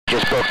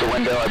just broke the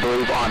window, I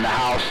believe, on the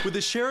house. With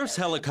the sheriff's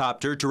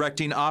helicopter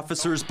directing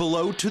officers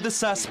below to the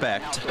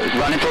suspect.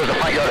 Running towards the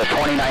front yard of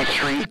 29th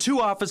Street. The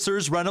two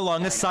officers run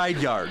along a side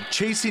yard,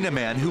 chasing a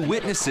man who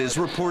witnesses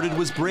reported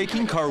was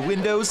breaking car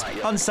windows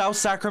on South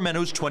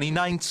Sacramento's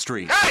 29th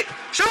Street. Hey,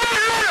 show me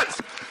your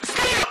hands!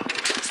 Stop!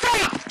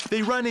 Stop!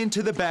 They run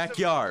into the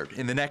backyard.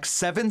 In the next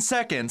 7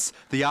 seconds,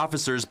 the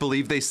officers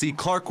believe they see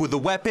Clark with a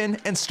weapon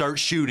and start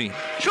shooting.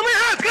 Show me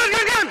your hands! Gun,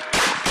 gun, gun!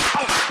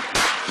 Oh.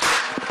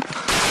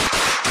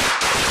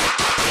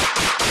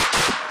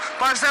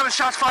 5-7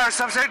 shots fired,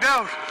 subject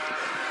down.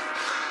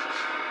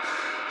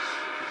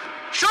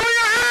 Show me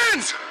your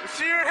hands! I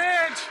see your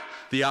hands!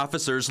 The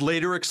officers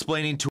later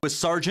explaining to a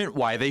sergeant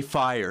why they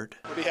fired.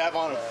 What do you have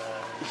on him?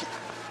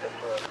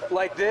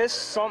 Like this,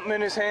 something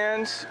in his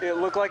hands. It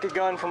looked like a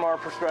gun from our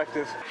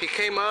perspective. He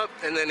came up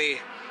and then he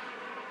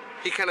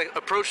kind of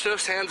approached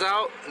us, hands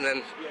out, and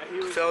then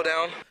fell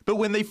down. But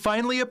when they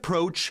finally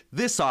approach,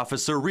 this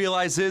officer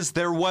realizes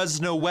there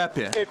was no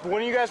weapon. If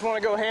one of you guys want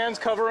to go hands,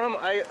 cover him.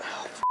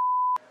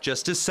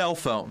 Just a cell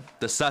phone.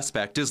 The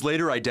suspect is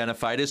later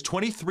identified as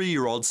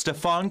 23-year-old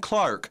Stephon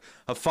Clark,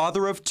 a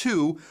father of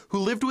two who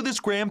lived with his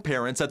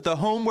grandparents at the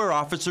home where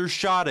officers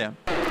shot him.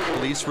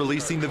 Police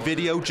releasing the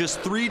video just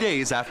 3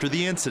 days after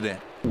the incident.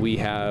 We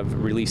have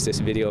released this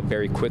video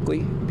very quickly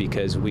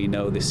because we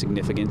know the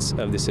significance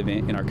of this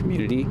event in our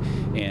community,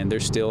 and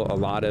there's still a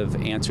lot of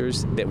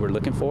answers that we're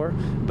looking for,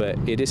 but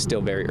it is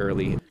still very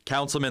early.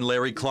 Councilman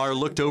Larry Clark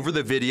looked over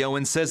the video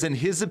and says in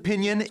his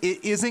opinion,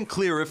 it isn't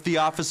clear if the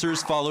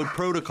officers followed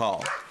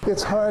protocol.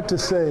 It's hard to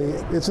say.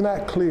 It's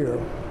not clear.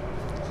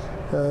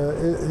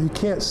 You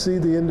can't see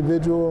the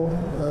individual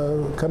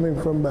coming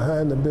from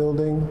behind the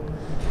building,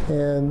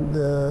 and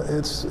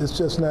it's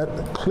just not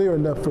clear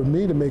enough for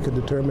me to make a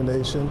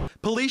determination.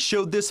 Police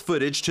showed this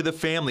footage to the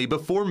family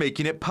before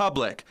making it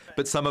public,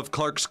 but some of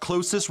Clark's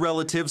closest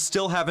relatives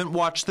still haven't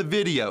watched the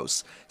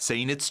videos,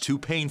 saying it's too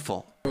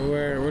painful.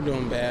 We're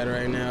doing bad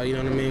right now, you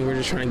know what I mean? We're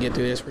just trying to get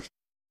through this.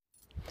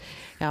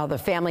 Now, the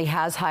family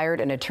has hired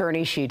an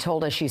attorney. She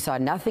told us she saw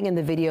nothing in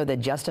the video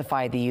that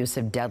justified the use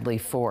of deadly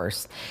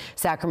force.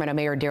 Sacramento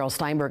Mayor Darrell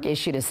Steinberg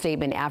issued a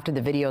statement after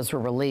the videos were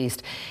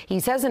released.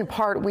 He says, in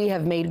part, we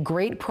have made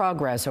great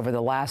progress over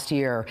the last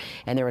year,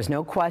 and there is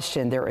no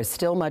question there is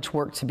still much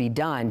work to be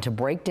done to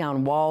break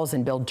down walls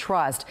and build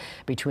trust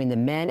between the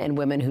men and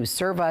women who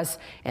serve us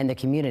and the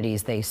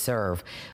communities they serve.